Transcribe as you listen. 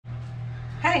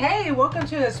Hey, welcome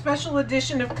to a special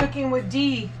edition of Cooking with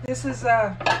Dee. This is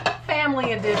a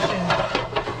family edition.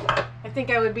 I think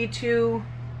I would be too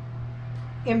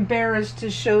embarrassed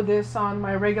to show this on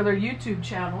my regular YouTube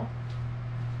channel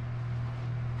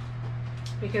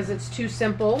because it's too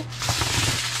simple. I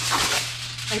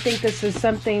think this is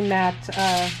something that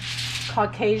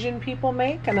Caucasian people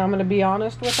make, and I'm going to be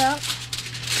honest with that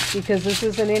because this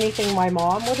isn't anything my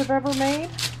mom would have ever made.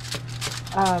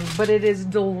 But it is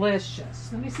delicious.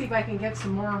 Let me see if I can get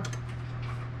some more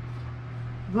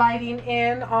lighting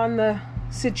in on the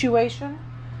situation.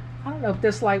 I don't know if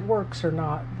this light works or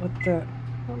not, but it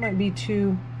might be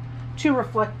too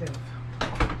reflective.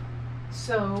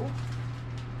 So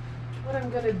what I'm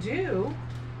gonna do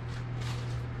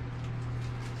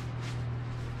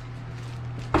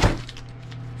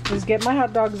is get my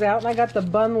hot dogs out, and I got the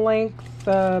bun length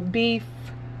beef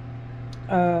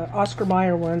Oscar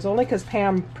Mayer ones, only because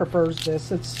Pam prefers this.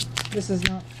 This is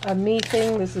not a me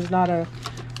thing. This is not a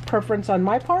preference on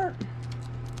my part.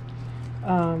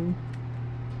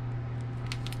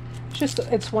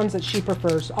 It's ones that she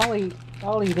prefers. I'll eat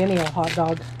any old hot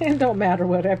dog. It don't matter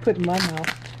what I put in my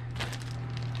mouth.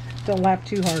 Don't laugh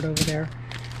too hard over there.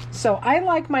 So I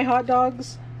like my hot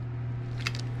dogs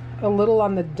a little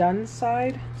on the done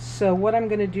side. So what I'm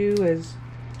going to do is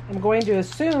I'm going to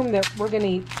assume that we're going to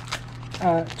eat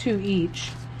 2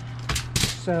 each.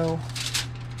 So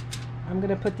I'm going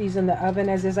to put these in the oven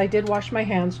as is. I did wash my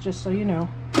hands, just so you know.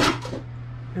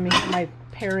 Let me get my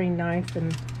paring knife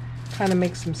and kind of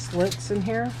make some slits in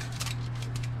here.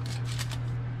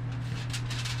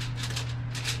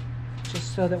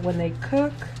 Just so that when they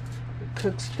cook, it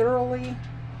cooks thoroughly.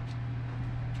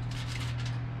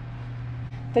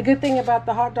 The good thing about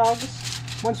the hot dogs,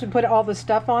 once we put all the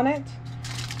stuff on it,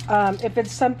 if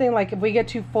it's something like if we get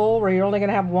too full where you're only going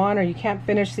to have one or you can't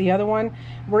finish the other one,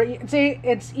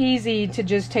 it's easy to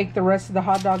just take the rest of the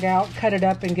hot dog out, cut it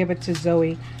up, and give it to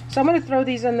Zoe. So I'm going to throw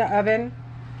these in the oven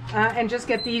and just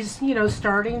get these,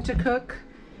 starting to cook.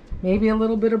 Maybe a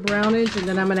little bit of brownish, and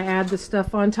then I'm going to add the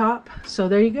stuff on top. So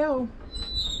there you go.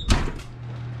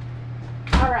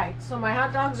 All right, so my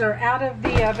hot dogs are out of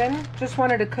the oven. Just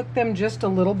wanted to cook them just a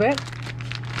little bit.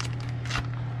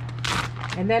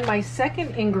 And then my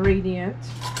second ingredient,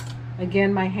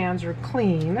 again, my hands are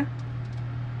clean,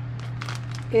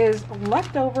 is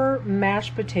leftover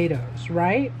mashed potatoes,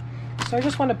 right? So I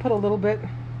just want to put a little bit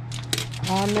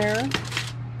on there.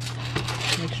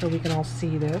 Make sure we can all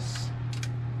see this.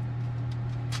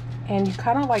 And you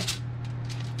kind of like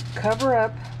cover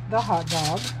up the hot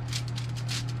dog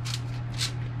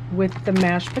with the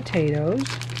mashed potatoes.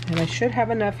 And I should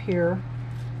have enough here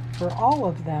for all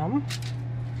of them.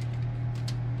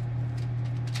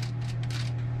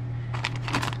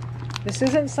 This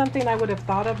isn't something I would have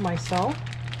thought of myself,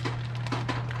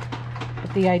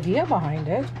 but the idea behind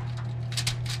it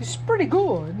is pretty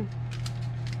good.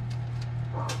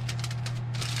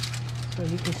 So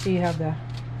you can see how kind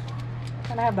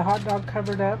of have the hot dog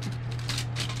covered up.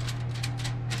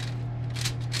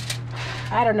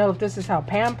 I don't know if this is how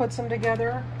Pam puts them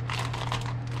together,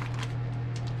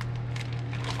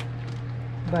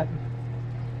 but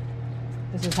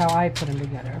this is how I put them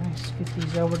together. Let me just get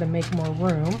these over to make more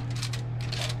room.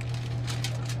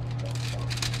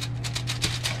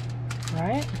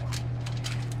 Right?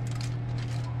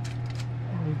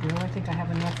 There we go. I think I have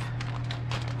enough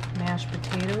mashed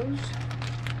potatoes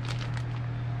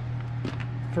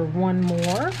for one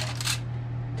more.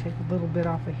 Take a little bit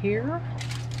off of here.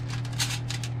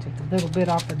 Take a little bit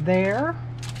off of there.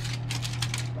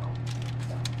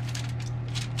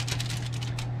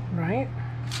 Right?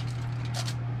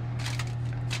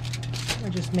 I'll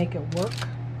just make it work.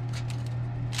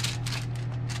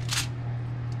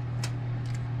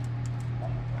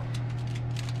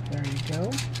 There you go.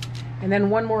 And then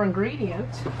one more ingredient.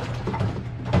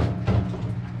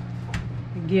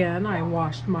 Again, I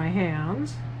washed my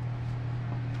hands.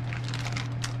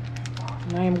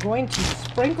 And I am going to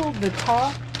sprinkle the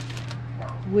top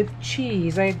with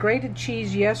cheese. I had grated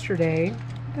cheese yesterday.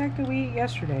 What the heck did we eat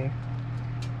yesterday?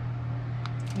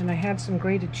 And I had some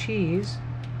grated cheese.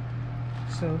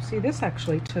 So, see, this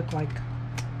actually took like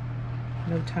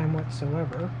no time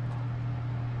whatsoever.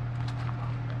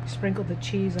 Sprinkle the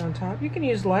cheese on top. You can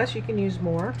use less, you can use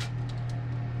more.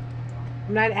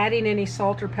 I'm not adding any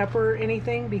salt or pepper or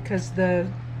anything because the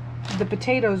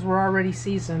potatoes were already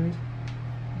seasoned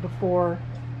before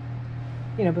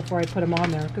I put them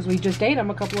on there, because we just ate them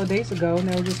a couple of days ago and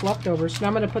they were just leftovers. So now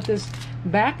I'm going to put this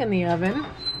back in the oven.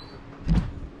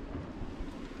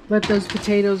 Let those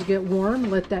potatoes get warm,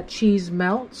 let that cheese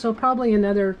melt. So probably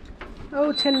another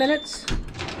 10 minutes.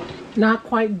 Not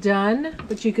quite done,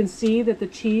 but you can see that the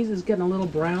cheese is getting a little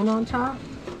brown on top.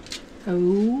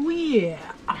 Oh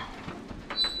yeah.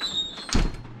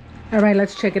 All right,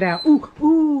 let's check it out. Ooh,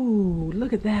 ooh,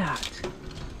 look at that.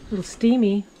 A little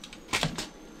steamy.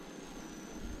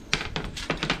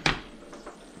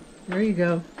 There you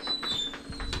go.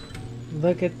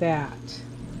 Look at that.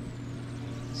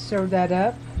 Serve that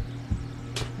up.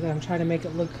 I'm trying to make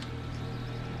it look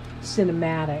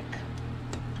cinematic.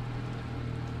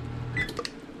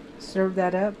 Serve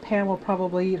that up. Pam will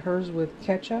probably eat hers with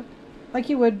ketchup, like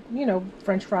you would, you know,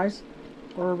 French fries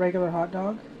or a regular hot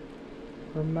dog,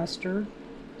 or mustard.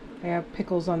 I have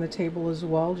pickles on the table as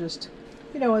well, just,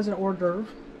 you know, as an hors d'oeuvre.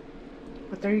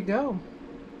 But there you go.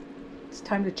 It's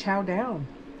time to chow down.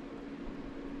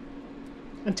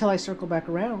 Until I circle back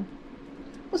around.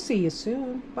 We'll see you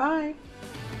soon. Bye.